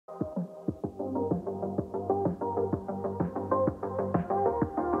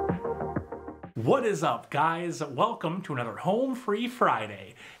What is up, guys? Welcome to another Home Free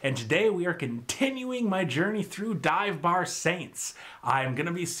Friday, and today we are continuing my journey through Dive Bar Saints. I'm going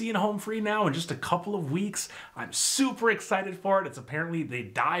to be seeing Home Free now in just a couple of weeks. I'm super excited for it. It's apparently the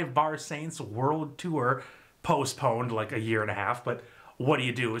Dive Bar Saints World Tour, postponed like a year and a half, but what do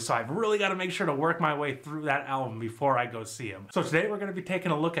you do? So I've really got to make sure to work my way through that album before I go see him. So today we're going to be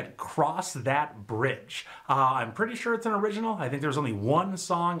taking a look at Cross That Bridge. I'm pretty sure it's an original. I think there's only one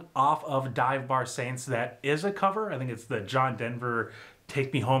song off of Dive Bar Saints that is a cover. I think it's the John Denver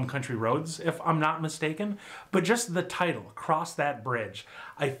Take Me Home Country Roads, if I'm not mistaken. But just the title, Cross That Bridge,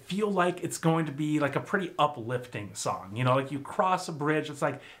 I feel like it's going to be like a pretty uplifting song. You know, like you cross a bridge, it's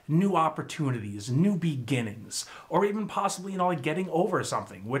like new opportunities, new beginnings, or even possibly, you know, like getting over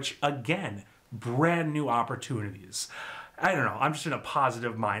something, which again, brand new opportunities. I don't know, I'm just in a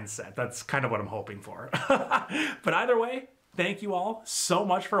positive mindset. That's kind of what I'm hoping for. But either way, thank you all so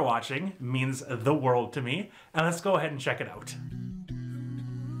much for watching. It means the world to me. And let's go ahead and check it out.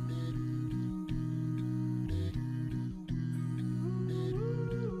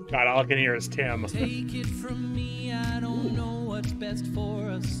 God, all I can hear is Tim. Take it from me, I don't know what's best for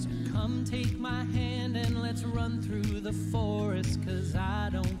us. So come take my hand and let's run through the forest. Cause I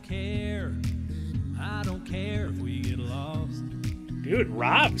don't care if we get lost. Dude,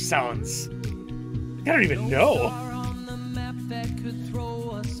 Rob sounds... I don't even know. Star on the map that could throw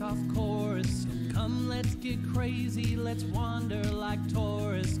us off course. So come, let's get crazy, let's wander like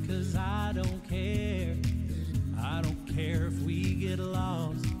tourists. Cause I don't care if we get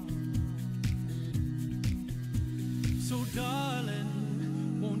lost. So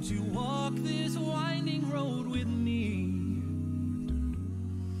darling, won't you walk this winding road with me?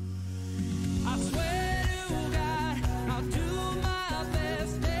 I swear to God, I'll do my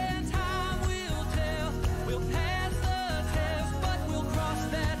best, and time will tell. We'll pass the test, but we'll cross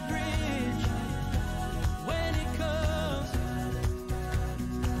that bridge when it comes.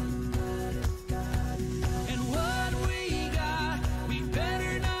 And what we got, we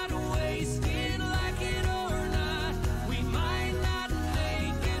better not waste it, like it or not. We might not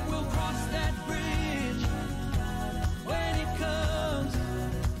make it, we'll cross that bridge when it comes.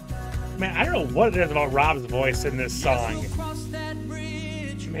 Man, I don't know what it is about Rob's voice in this song. Yes, we'll cross that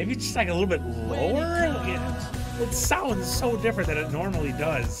bridge. Maybe it's just like a little bit lower? It sounds so different than it normally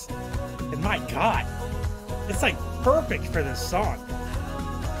does. And my God, it's like perfect for this song.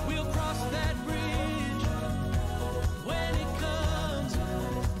 We'll cross that bridge when it comes.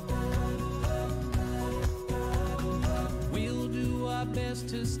 We'll do our best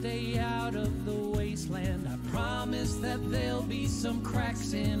to stay out of the wasteland. I promise that there'll be some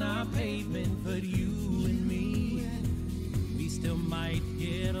cracks in our pavement, but you and me, we still might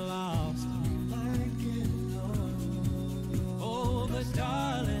get lost. Oh, but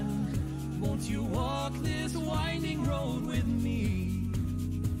darling, won't you walk this winding road with me?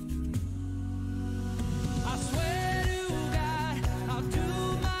 I swear to God, I'll do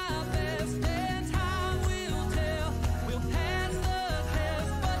my best, and time will tell. We'll pass the test,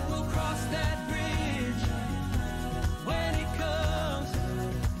 but we'll cross that bridge when it comes.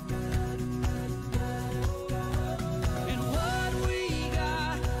 And what we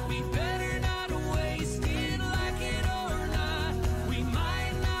got, we better not waste it, like it or not. We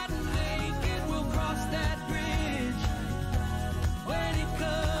might not make it, we'll cross that bridge when it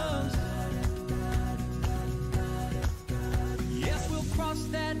comes. Yes, we'll cross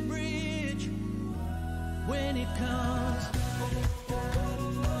that bridge when it comes.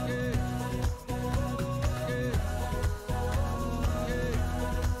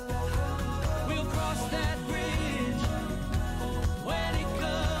 We'll cross that bridge when it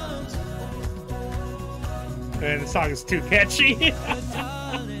comes. And the song is too catchy. But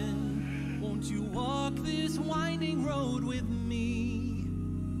darling, won't you walk this winding road with me?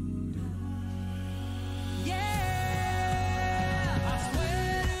 Yeah, I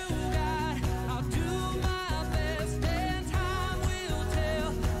swear to God, I'll do my best, and time will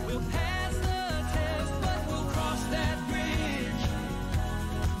tell. We'll pass the test, but we'll cross that bridge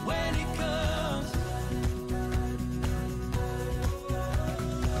when it comes.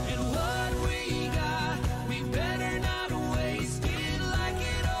 And what we got, we better not waste it, like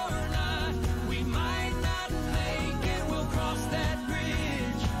it or not. We might not make it, we'll cross that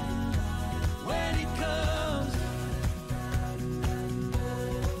bridge when it comes.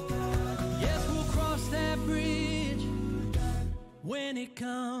 Yes, we'll cross that bridge when it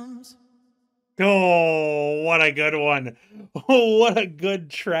comes. Oh, what a good one. Oh, what a good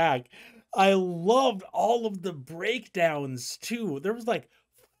track. I loved all of the breakdowns too. There was like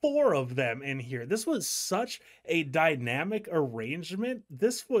 4 of them in here. This was such a dynamic arrangement.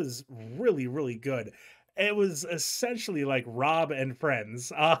 This was really, really good. It was essentially like Rob and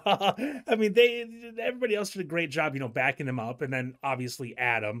Friends. I mean, everybody else did a great job, backing him up, and then obviously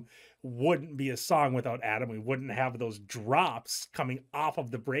Adam wouldn't be a song without Adam. We wouldn't have those drops coming off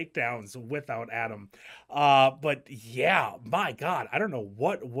of the breakdowns without Adam. But yeah, my God, I don't know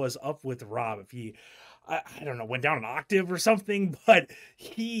what was up with Rob. If I don't know, went down an octave or something, but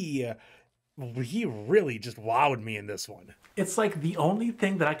he really just wowed me in this one. It's like the only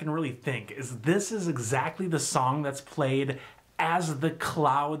thing that I can really think is this is exactly the song that's played as the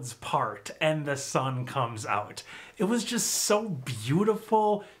clouds part and the sun comes out. It was just so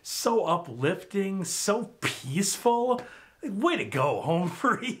beautiful, so uplifting, so peaceful. Way to go, Home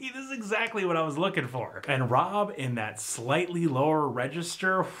Free. This is exactly what I was looking for. And Rob in that slightly lower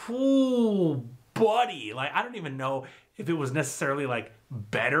register, whoo, buddy. Like, I don't even know if it was necessarily like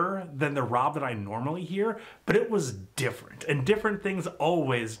better than the Rob that I normally hear, but it was different. And different things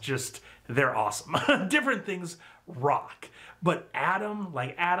always just, they're awesome. Different things rock. But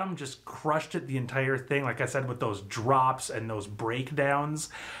Adam just crushed it the entire thing, like I said, with those drops and those breakdowns.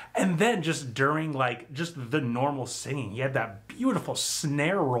 And then just during just the normal singing, he had that beautiful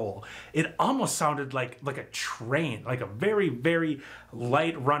snare roll. It almost sounded like a train, like a very, very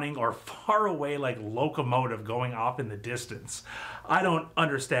light running or far away like locomotive going off in the distance. I don't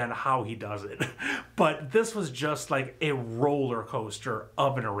understand how he does it, but this was just like a roller coaster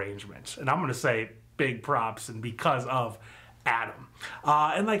of an arrangement. And I'm going to say big props, and because of Adam.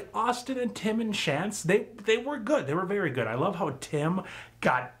 And like Austin and Tim and Chance, they were good. They were very good. I love how Tim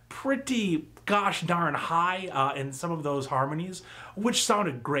got pretty gosh darn high in some of those harmonies, which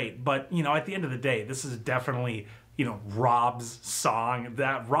sounded great. But, at the end of the day, this is definitely, Rob's song.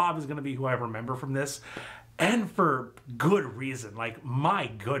 That Rob is going to be who I remember from this. And for good reason. Like,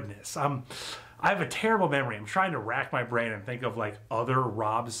 my goodness. I have a terrible memory. I'm trying to rack my brain and think of like other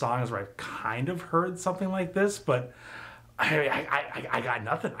Rob songs where I've kind of heard something like this, but I got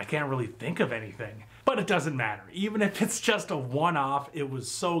nothing. I can't really think of anything. But it doesn't matter. Even if it's just a one-off, it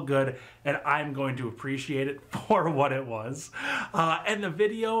was so good, and I'm going to appreciate it for what it was. And the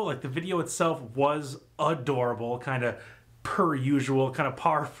video itself was adorable, kind of per usual, kind of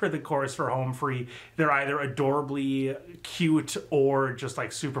par for the course for Home Free. They're either adorably cute or just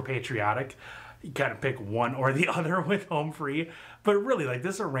like super patriotic. You kind of pick one or the other with Home Free. But really, like,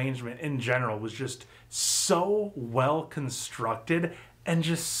 this arrangement in general was just so well constructed and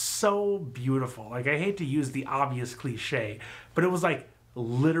just so beautiful. Like, I hate to use the obvious cliche, but it was like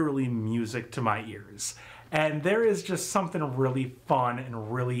literally music to my ears. And there is just something really fun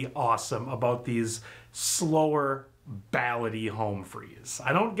and really awesome about these slower, ballady Home Frees.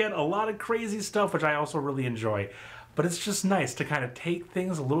 I don't get a lot of crazy stuff, which I also really enjoy. But it's just nice to kind of take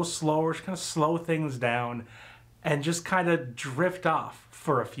things a little slower, just kind of slow things down and just kind of drift off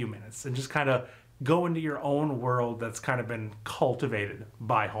for a few minutes and just kind of go into your own world that's kind of been cultivated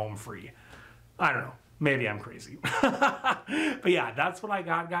by Home Free. I don't know. Maybe I'm crazy. But yeah, that's what I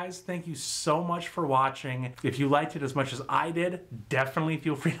got, guys. Thank you so much for watching. If you liked it as much as I did, definitely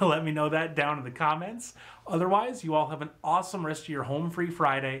feel free to let me know that down in the comments. Otherwise, you all have an awesome rest of your Home Free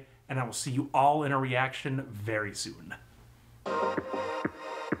Friday, and I will see you all in a reaction very soon.